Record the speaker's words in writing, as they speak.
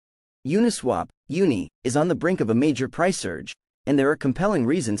Uniswap, UNI, is on the brink of a major price surge, and there are compelling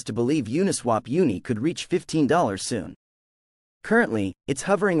reasons to believe Uniswap UNI could reach $15 soon. Currently, it's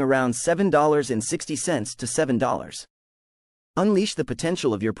hovering around $7.60 to $7. Unleash the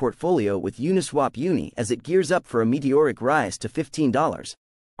potential of your portfolio with Uniswap UNI as it gears up for a meteoric rise to $15.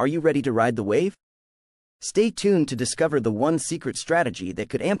 Are you ready to ride the wave? Stay tuned to discover the one secret strategy that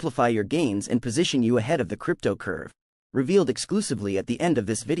could amplify your gains and position you ahead of the crypto curve, revealed exclusively at the end of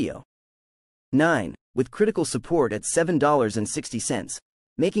this video. 9. With critical support at $7.60,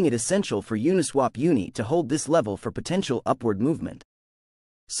 making it essential for Uniswap UNI to hold this level for potential upward movement.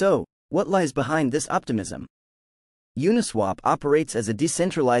 So, what lies behind this optimism? Uniswap operates as a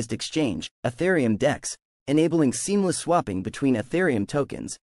decentralized exchange, Ethereum DEX, enabling seamless swapping between Ethereum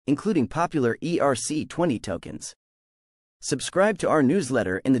tokens, including popular ERC20 tokens. Subscribe to our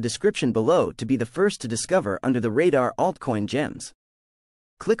newsletter in the description below to be the first to discover under-the-radar altcoin gems.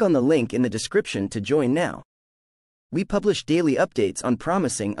 Click on the link in the description to join now. We publish daily updates on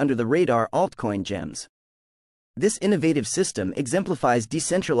promising under-the-radar altcoin gems. This innovative system exemplifies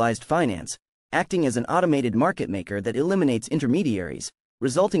decentralized finance, acting as an automated market maker that eliminates intermediaries,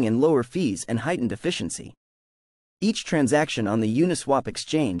 resulting in lower fees and heightened efficiency. Each transaction on the Uniswap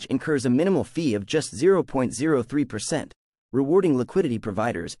exchange incurs a minimal fee of just 0.03%, rewarding liquidity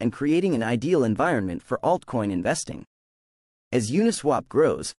providers and creating an ideal environment for altcoin investing. As Uniswap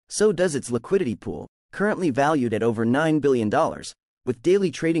grows, so does its liquidity pool, currently valued at over $9 billion, with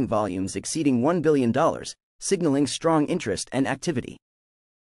daily trading volumes exceeding $1 billion, signaling strong interest and activity.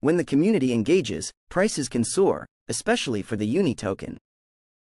 When the community engages, prices can soar, especially for the UNI token.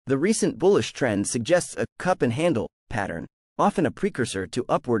 The recent bullish trend suggests a cup and handle pattern, often a precursor to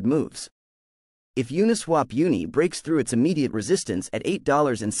upward moves. If Uniswap UNI breaks through its immediate resistance at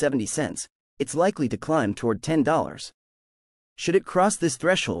 $8.70, it's likely to climb toward $10. Should it cross this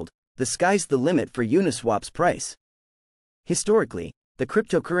threshold, the sky's the limit for Uniswap's price. Historically, the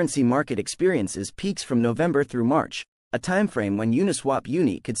cryptocurrency market experiences peaks from November through March, a timeframe when Uniswap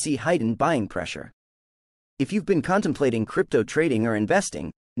UNI could see heightened buying pressure. If you've been contemplating crypto trading or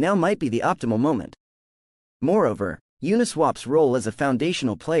investing, now might be the optimal moment. Moreover, Uniswap's role as a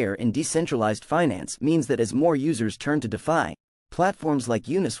foundational player in decentralized finance means that as more users turn to DeFi, platforms like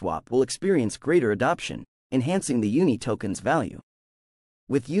Uniswap will experience greater adoption, enhancing the UNI token's value.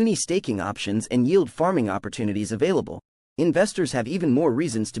 With UNI staking options and yield farming opportunities available, investors have even more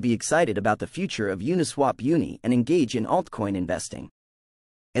reasons to be excited about the future of Uniswap UNI and engage in altcoin investing.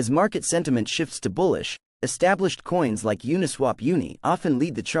 As market sentiment shifts to bullish, established coins like Uniswap UNI often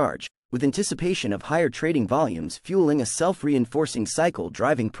lead the charge, with anticipation of higher trading volumes fueling a self-reinforcing cycle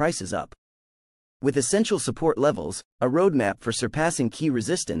driving prices up. With essential support levels, a roadmap for surpassing key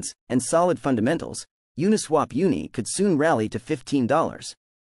resistance, and solid fundamentals, Uniswap UNI could soon rally to $15.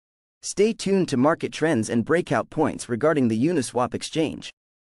 Stay tuned to market trends and breakout points regarding the Uniswap exchange.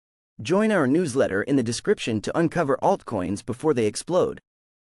 Join our newsletter in the description to uncover altcoins before they explode.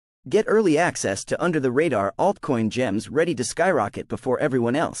 Get early access to under-the-radar altcoin gems ready to skyrocket before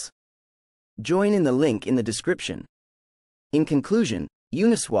everyone else. Join in the link in the description. In conclusion,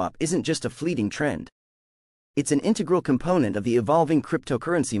 Uniswap isn't just a fleeting trend. It's an integral component of the evolving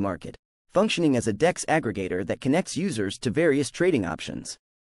cryptocurrency market, functioning as a DEX aggregator that connects users to various trading options.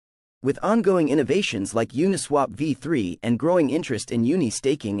 With ongoing innovations like Uniswap V3 and growing interest in UNI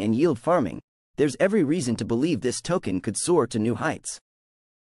staking and yield farming, there's every reason to believe this token could soar to new heights.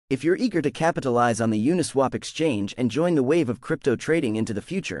 If you're eager to capitalize on the Uniswap exchange and join the wave of crypto trading into the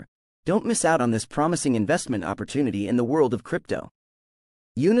future, don't miss out on this promising investment opportunity in the world of crypto.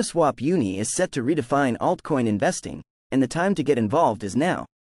 Uniswap UNI is set to redefine altcoin investing, and the time to get involved is now.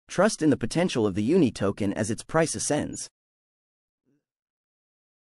 Trust in the potential of the UNI token as its price ascends.